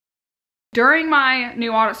During my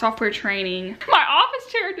new audit software training, my office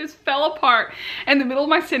chair just fell apart in the middle of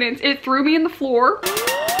my sentence. It threw me in the floor.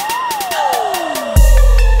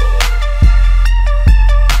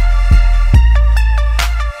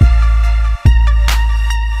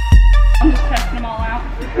 I'm just testing them all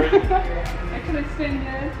out. It could have been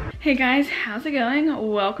good. Hey guys, how's it going?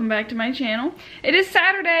 Welcome back to my channel. It is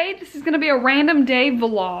Saturday. This is gonna be a random day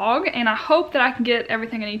vlog, and I hope that I can get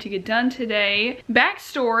everything I need to get done today.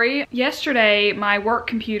 Backstory, yesterday my work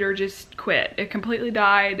computer just quit. It completely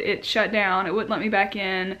died. It shut down. It wouldn't let me back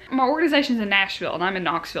in. My organization's in Nashville and I'm in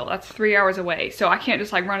Knoxville. That's 3 hours away. So I can't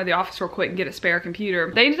just like run to the office real quick and get a spare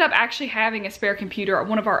computer. They ended up actually having a spare computer at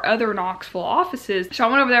one of our other Knoxville offices. So I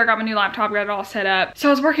went over there, got my new laptop, got it all set up. So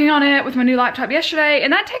I was working on it with my new laptop yesterday,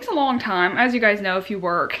 and that takes a long time. As you guys know, if you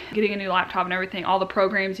work, getting a new laptop and everything, all the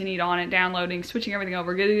programs you need on it, downloading, switching everything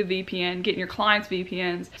over, getting a VPN, getting your clients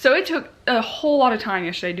VPNs. So it took a whole lot of time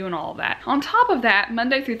yesterday doing all of that. On top of that,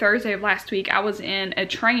 Monday through Thursday of last week, I was in a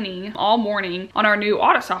training all morning on our new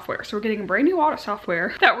audit software. So we're getting a brand new audit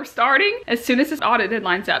software that we're starting as soon as this audit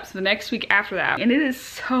deadline's up. So the next week after that. And it is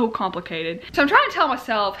so complicated. So I'm trying to tell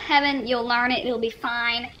myself, Heaven, you'll learn it, it'll be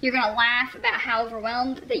fine. You're gonna laugh about how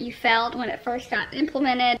overwhelmed that you felt when it first got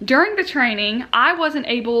implemented. During the training, I wasn't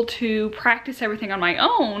able to practice everything on my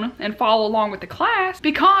own and follow along with the class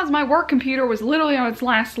because my work computer was literally on its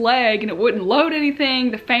last leg and it wouldn't load anything.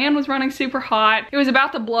 The fan was running super hot. It was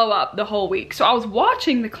about to blow up the whole week. So I was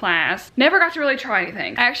watching the class, never got to really try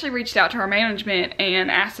anything. I actually reached out to our management and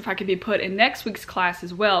asked if I could be put in next week's class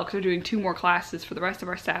as well, because we're doing 2 more classes for the rest of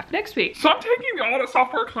our staff next week. So I'm taking the audit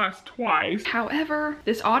software class twice. However,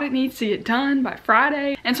 this audit needs to get done by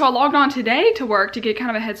Friday. And so I logged on today to work to get kind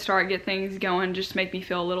of a head start, get things going, just to make me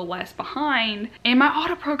feel a little less behind. And my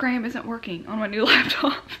audit program isn't working on my new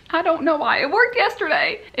laptop. I don't know why. It worked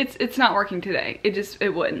yesterday. It's not working today.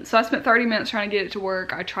 It wouldn't. So I spent 30 minutes trying to get it to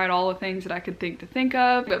work. I tried all the things that I could think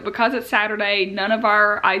of, but because it's Saturday, none of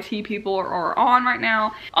our IT people are on right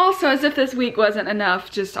now. Also, as if this week wasn't enough,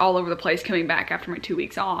 just all over the place coming back after my 2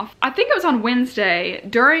 weeks off. I think it was on Wednesday,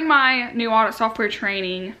 during my new audit software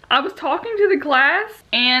training, I was talking to the class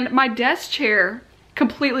and my desk chair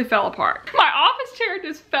completely fell apart. My office chair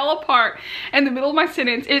just fell apart in the middle of my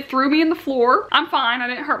sentence. It threw me in the floor. I'm fine, I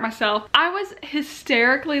didn't hurt myself. I was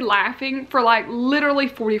hysterically laughing for like literally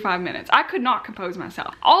 45 minutes. I could not compose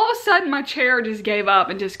myself. All of a sudden my chair just gave up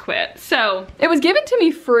and just quit. So it was given to me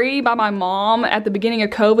free by my mom at the beginning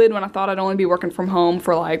of COVID when I thought I'd only be working from home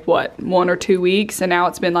for like what, 1 or 2 weeks, and now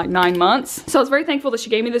it's been like 9 months. So I was very thankful that she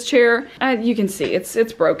gave me this chair. You can see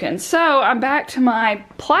it's broken. So I'm back to my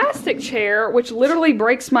plastic chair, which literally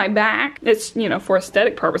breaks my back. It's, you know, for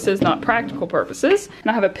aesthetic purposes, not practical purposes.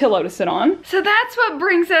 And I have a pillow to sit on. So that's what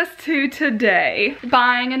brings us to today,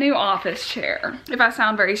 buying a new office chair. If I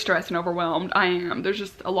sound very stressed and overwhelmed, I am. There's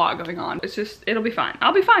just a lot going on. It's just, it'll be fine.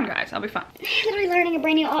 I'll be fine, guys. I'll be fine. Literally learning a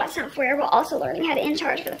brand new audit software while also learning how to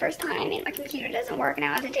in-charge for the first time, and my computer doesn't work, and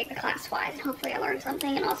I have to take the class twice, and hopefully I learned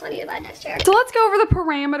something, and also I need to buy a desk chair. So let's go over the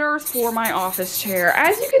parameters for my office chair.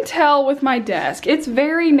 As you can tell with my desk, it's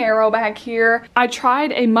very narrow back here. I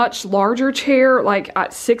tried a much larger chair like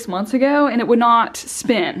 6 months ago and it would not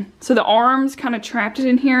spin. So the arms kind of trapped it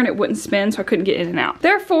in here and it wouldn't spin, so I couldn't get in and out.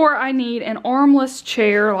 Therefore, I need an armless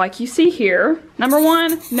chair like you see here. Number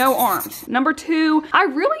 1, no arms. Number 2, I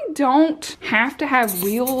really don't have to have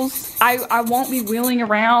wheels. I won't be wheeling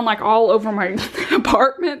around like all over my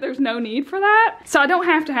apartment. There's no need for that. So I don't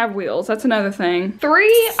have to have wheels. That's another thing.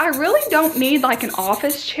 3, I really don't need like an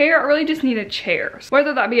office chair. I really just need a chair.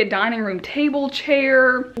 Whether that be a dining room table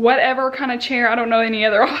chair, whatever kind of chair. I don't know any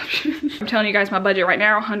other options. I'm telling you guys my budget right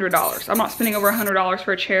now, $100. I'm not spending over $100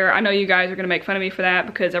 for a chair. I know you guys are gonna make fun of me for that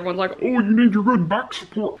because everyone's like, oh, you need your good back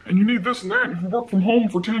support and you need this and that, and you work from home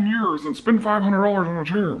for 10 years and spend $500 on a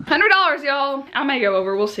chair. $100, y'all. I may go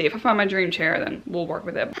over, we'll see. If I find my dream chair, then we'll work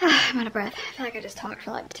with it. I'm out of breath. I feel like I just talked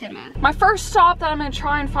for like 10 minutes. My first stop that I'm gonna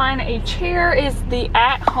try and find a chair is the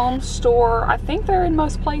at-home store. I think they're in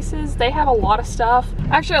most places. They have a lot of stuff.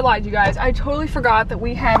 Actually, I lied to you guys. I totally forgot that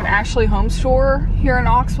we have an Ashley home store here in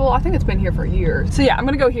Knoxville. I think it's been here for years. So yeah, I'm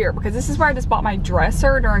gonna go here because this is where I just bought my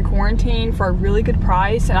dresser during quarantine for a really good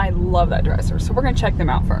price, and I love that dresser. So we're gonna check them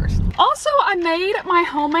out first. Also, I made my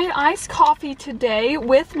homemade iced coffee today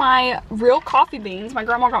with my real coffee beans. My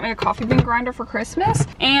grandma got me a coffee bean grinder for Christmas,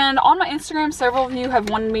 and on my Instagram, several of you have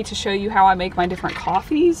wanted me to show you how I make my different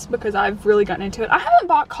coffees because I've really gotten into it. I haven't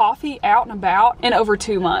bought coffee out and about in over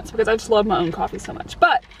 2 months because I just love my own coffee so much.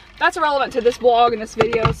 But that's irrelevant to this vlog and this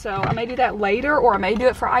video, so I may do that later, or I may do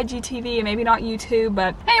it for IGTV and maybe not YouTube.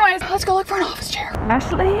 But anyways, let's go look for an office chair.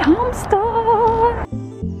 Ashley Home Store.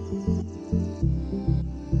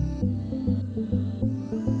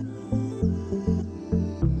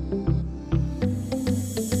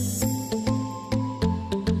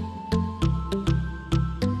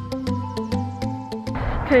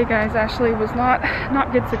 Okay guys, Ashley was not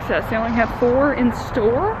good success. They only had 4 in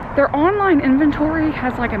store. Their online inventory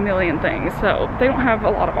has like a million things, so they don't have a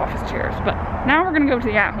lot of office chairs. But now we're gonna go to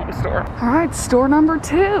the at-home store. All right, store number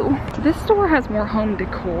 2. This store has more home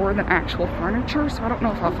decor than actual furniture, so I don't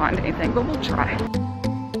know if I'll find anything, but we'll try.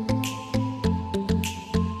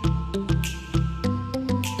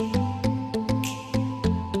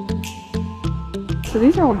 So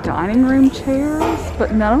these are all dining room chairs,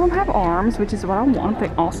 but none of them have arms, which is what I want. They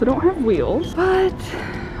also don't have wheels, but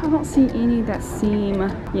I don't see any that seem,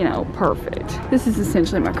 you know, perfect. This is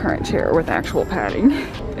essentially my current chair with actual padding.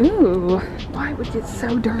 Ooh, why would it get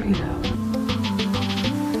so dirty though?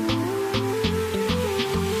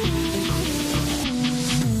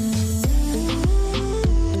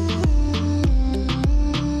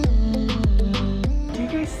 Do you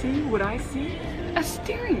guys see what I see? A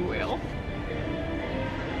steering wheel.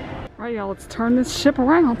 All right, y'all, let's turn this ship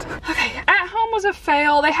around. Okay, at home was a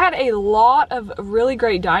fail. They had a lot of really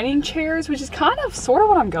great dining chairs, which is kind of sort of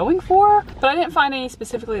what I'm going for, but I didn't find any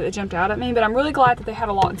specifically that jumped out at me, but I'm really glad that they had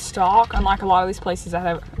a lot in stock, unlike a lot of these places that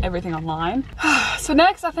have everything online. So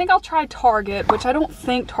next, I think I'll try Target, which I don't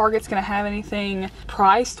think Target's gonna have anything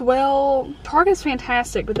priced well. Target's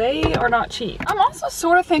fantastic, but they are not cheap. I'm also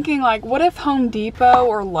sort of thinking like, what if Home Depot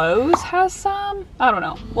or Lowe's has some? I don't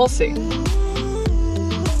know, we'll see.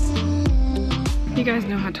 You guys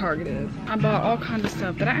know how Target is. I bought all kinds of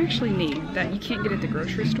stuff that I actually need that you can't get at the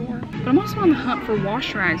grocery store. But I'm also on the hunt for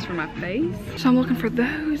wash rags for my face. So I'm looking for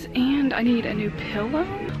those, and I need a new pillow.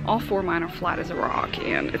 All 4 of mine are flat as a rock,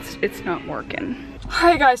 and it's not working.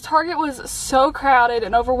 Alright guys, Target was so crowded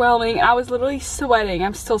and overwhelming. I was literally sweating.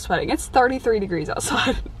 I'm still sweating. It's 33 degrees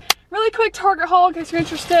outside. Really quick Target haul in case you're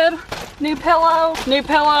interested. New pillow,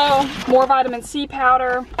 more vitamin C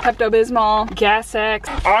powder, Pepto-Bismol, Gas X,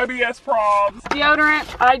 IBS probs,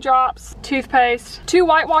 deodorant, eye drops, toothpaste, 2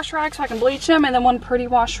 white wash rags so I can bleach them, and then 1 pretty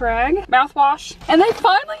wash rag, mouthwash. And they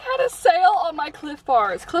finally had a sale on my Cliff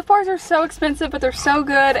Bars. Cliff Bars are so expensive, but they're so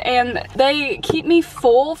good, and they keep me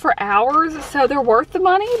full for hours, so they're worth the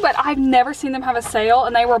money, but I've never seen them have a sale,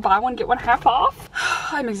 and they were buy one, get one half off.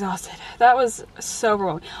 I'm exhausted. That was so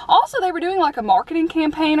overwhelming. Also, they were doing like a marketing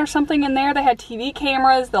campaign or something in there. They had TV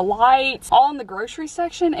cameras, the lights, all in the grocery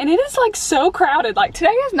section, and it is like so crowded. Like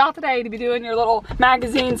today is not the day to be doing your little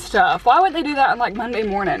magazine stuff. Why wouldn't they do that on like Monday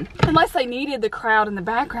morning? Unless they needed the crowd in the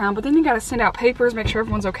background, but then you gotta send out papers, make sure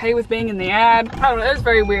everyone's okay with being in the ad. I don't know, it was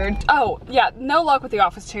very weird. Oh yeah, no luck with the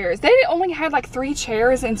office chairs. They only had like 3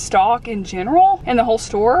 chairs in stock in general in the whole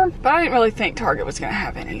store, but I didn't really think Target was gonna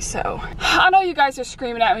have any, so. I know you guys are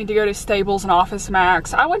screaming at me to go to Staples and Office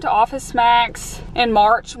Max. I went to Office Max in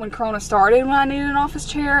March when Corona started when I needed an office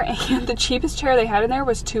chair, and the cheapest chair they had in there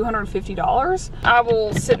was $250. I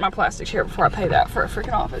will sit in my plastic chair before I pay that for a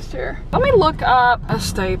freaking office chair. Let me look up a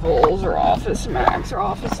Staples or Office Max or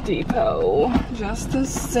Office Depot just to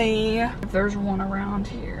see if there's one around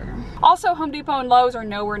here. Also, Home Depot and Lowe's are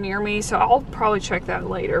nowhere near me, so I'll probably check that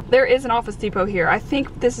later. There is an Office Depot here. I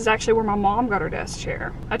think this is actually where my mom got her desk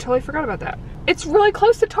chair. I totally forgot about that. It's really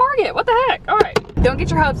close to Target. What the heck? All right. Don't get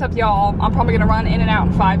your hopes up, y'all. I'm probably gonna run in and out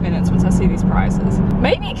in 5 minutes once I see these prices.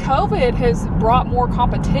 Maybe COVID has brought more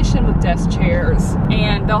competition with desk chairs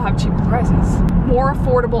and they'll have cheaper prices. More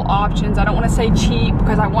affordable options. I don't wanna say cheap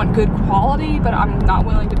because I want good quality, but I'm not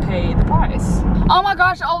willing to pay the price. Oh my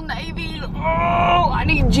gosh, Old Navy. Oh, I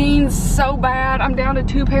need jeans so bad. I'm down to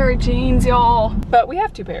 2 pair of jeans, y'all. But we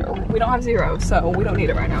have 2 pair. We don't have 0, so we don't need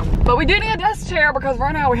it right now. But we do need a desk chair because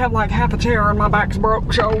right now we have like half a chair and my back's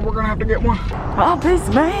broke, so we're gonna have to get one. Office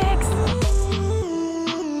Max.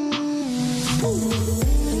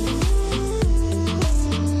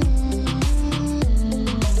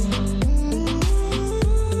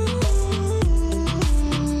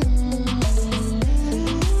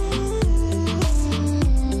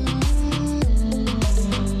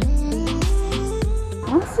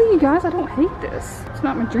 Honestly, you guys, I don't hate this. It's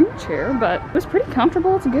not my dream chair, but it was pretty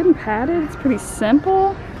comfortable. It's good and padded. It's pretty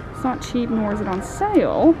simple. It's not cheap, nor is it on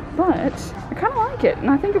sale, but I kind of like it,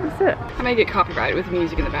 and I think it would fit. I may get copyrighted with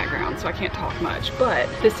music in the background, so I can't talk much, but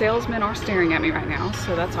the salesmen are staring at me right now,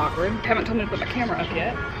 so that's awkward. Haven't told me to put my camera up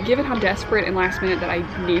yet. Given how desperate and last minute that I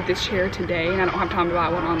need this chair today, and I don't have time to buy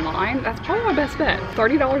one online, that's probably my best bet.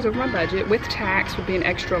 $30 over my budget, with tax would be an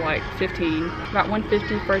extra like 15, about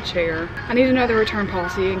 $150 for a chair. I need another return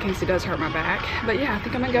policy in case it does hurt my back, but yeah, I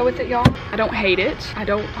think I'm gonna go with it, y'all. I don't hate it. I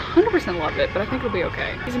don't 100% love it, but I think it'll be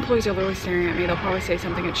okay. These employees are literally staring at me. They'll probably say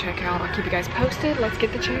something at checkout. I'll keep you guys posted. Let's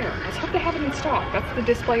get the chair. Let's hope they have it in stock. That's the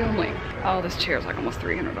display only. Oh, this chair is like almost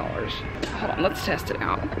 $300. Hold on, let's test it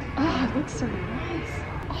out. Oh, it looks so nice.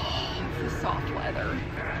 Oh, it's the soft leather.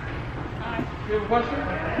 You have a question?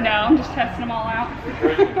 No, I'm just testing them all out.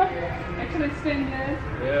 Make sure they spin good.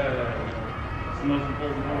 Yeah. It's the most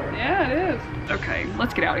important part. Yeah, it is. Okay,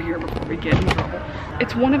 let's get out of here before we get in trouble.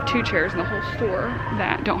 It's one of 2 chairs in the whole store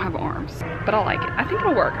that don't have arms, but I like it. I think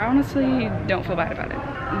it'll work. I honestly don't feel bad about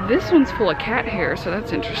it. This one's full of cat hair, so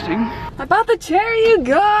that's interesting. I bought the chair, you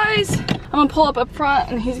guys. I'm gonna pull up front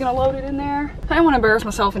and he's gonna load it in there. I don't want to embarrass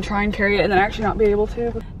myself and try and carry it and then actually not be able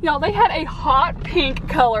to. Y'all, they had a hot pink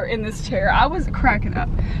color in this chair. I was cracking up.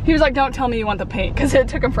 He was like, don't tell me you want the pink, because it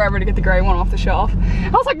took him forever to get the gray one off the shelf. I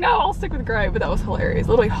was like, no, I'll stick with the gray, but that was hilarious.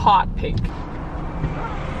 Literally hot pink.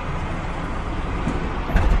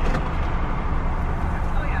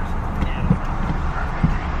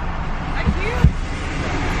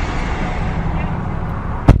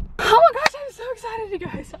 Excited, you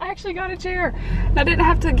guys. I actually got a chair and I didn't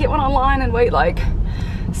have to get one online and wait like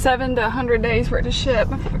 7 to 100 days for it to ship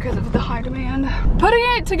because of the high demand. Putting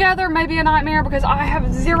it together may be a nightmare because I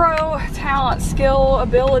have 0 talent, skill,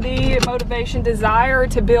 ability, motivation, desire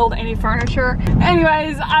to build any furniture.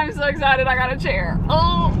 Anyways, I'm so excited I got a chair.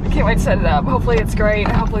 Oh, I can't wait to set it up. Hopefully it's great.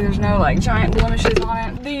 Hopefully there's no like giant blemishes on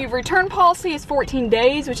it. The return policy is 14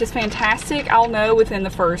 days, which is fantastic. I'll know within the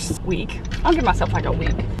first week. I'll give myself like a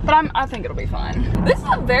week, but I think it'll be fine. This is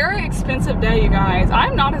a very expensive day, you guys.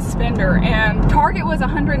 I'm not a spender, and Target was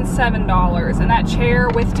 $107, and that chair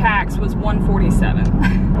with tax was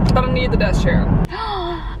 $147. But I need the desk chair.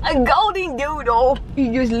 A golden doodle.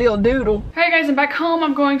 You just little doodle. Hey guys, I'm back home.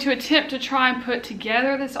 I'm going to attempt to try and put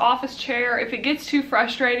together this office chair. If it gets too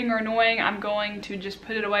frustrating or annoying, I'm going to just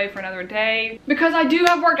put it away for another day because I do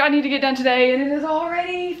have work I need to get done today and it is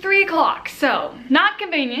already 3 o'clock. So, not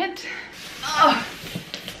convenient. Ugh.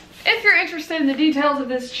 If you're interested in the details of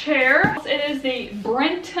this chair, it is the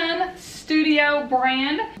Brenton Studio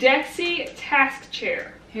brand Dexy Task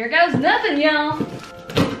Chair. Here goes nothing, y'all.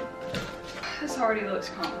 This already looks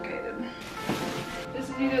complicated. This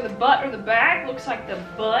is either the butt or the back. Looks like the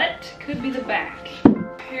butt, could be the back.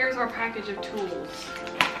 Here's our package of tools.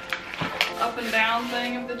 Up and down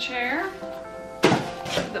thing of the chair.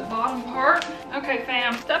 The bottom part. Okay,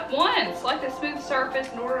 fam. Step 1, select a smooth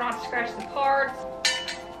surface in order not to scratch the parts.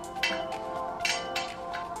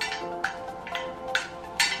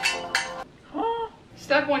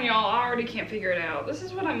 Step 1, y'all, I already can't figure it out. This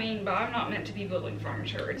is what I mean by I'm not meant to be building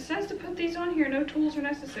furniture. It says to put these on here, no tools are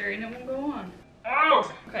necessary, and it won't go on.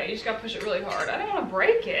 Oh! Okay, you just gotta push it really hard. I don't wanna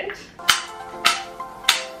break it.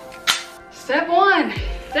 Step 1.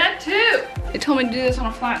 Step 2. They told me to do this on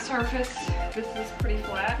a flat surface. This is pretty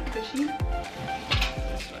flat, cushy.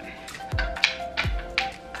 This way.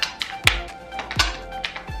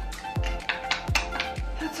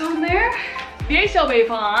 That's on there. The AC will be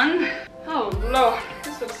fun. Oh Lord,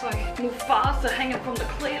 this looks like Mufasa hanging from the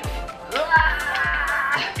cliff.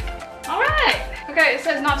 Alright. Okay, it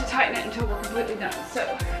says not to tighten it until we're completely done.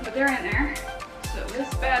 So, but they're in there. So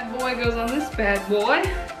this bad boy goes on this bad boy.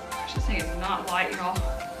 Gosh, this thing is not light, y'all.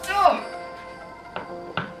 Oh!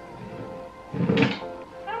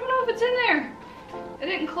 I don't know if it's in there. It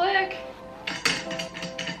didn't click.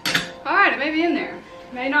 Alright, it may be in there.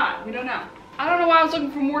 May not, we don't know. I don't know why I was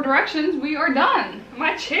looking for more directions. We are done.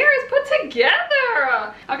 My chair is put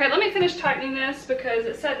together. Okay, let me finish tightening this because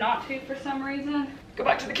it said not to for some reason. Go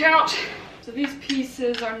back to the couch. So these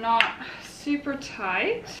pieces are not super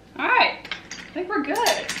tight. All right, I think we're good.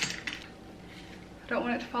 I don't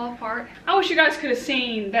want it to fall apart. I wish you guys could have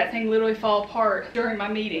seen that thing literally fall apart during my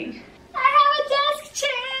meeting. I have a desk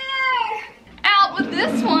chair. Out with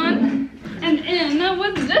this one and in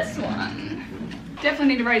with this one. Definitely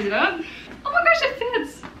need to raise it up. Oh my gosh, it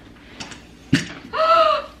fits.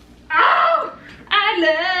 Oh, I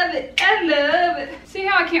love it. I love it. See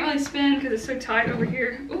how I can't really spin because it's so tight over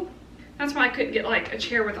here? Ooh, that's why I couldn't get like a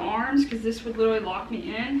chair with arms because this would literally lock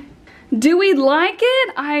me in. Do we like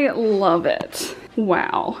it? I love it.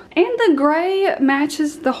 Wow. And the gray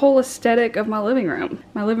matches the whole aesthetic of my living room.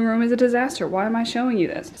 My living room is a disaster. Why am I showing you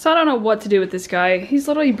this? So I don't know what to do with this guy. He's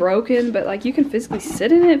literally broken, but like you can physically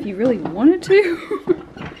sit in it if you really wanted to.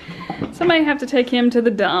 Somebody have to take him to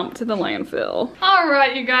the dump, to the landfill. All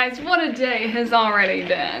right, you guys, what a day has already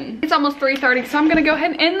been. It's almost 3:30, so I'm gonna go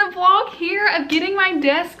ahead and end the vlog here of getting my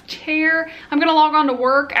desk chair. I'm gonna log on to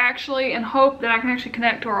work actually and hope that I can actually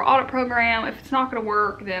connect to our audit program. If it's not gonna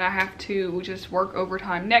work, then I have to just work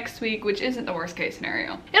overtime next week, which isn't the worst case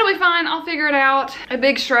scenario. It'll be fine, I'll figure it out. A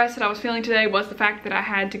big stress that I was feeling today was the fact that I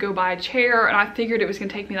had to go buy a chair and I figured it was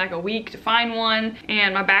gonna take me like a week to find one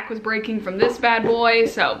and my back was breaking from this bad boy,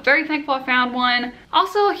 so very thankful I found one.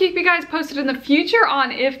 Also, I'll keep you guys posted in the future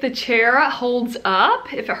on if the chair holds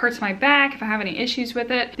up, if it hurts my back, if I have any issues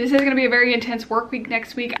with it. This is gonna be a very intense work week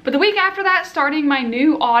next week. But the week after that, starting my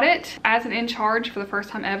new audit as an in-charge for the first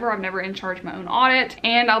time ever. I've never in-charged my own audit,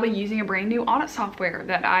 and I'll be using a brand new audit software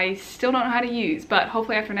that I still don't know how to use, but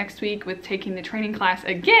hopefully after next week with taking the training class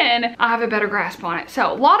again, I'll have a better grasp on it.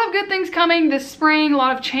 So a lot of good things coming this spring, a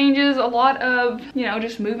lot of changes, a lot of, you know,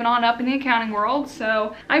 just moving on up in the accounting world.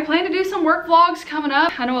 So I plan to do some work vlogs coming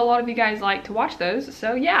up. I know a lot of you guys like to watch those,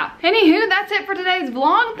 so yeah. Anywho, that's it for today's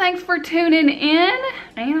vlog. Thanks for tuning in,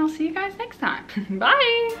 and I'll see you guys next time.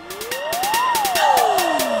 Bye.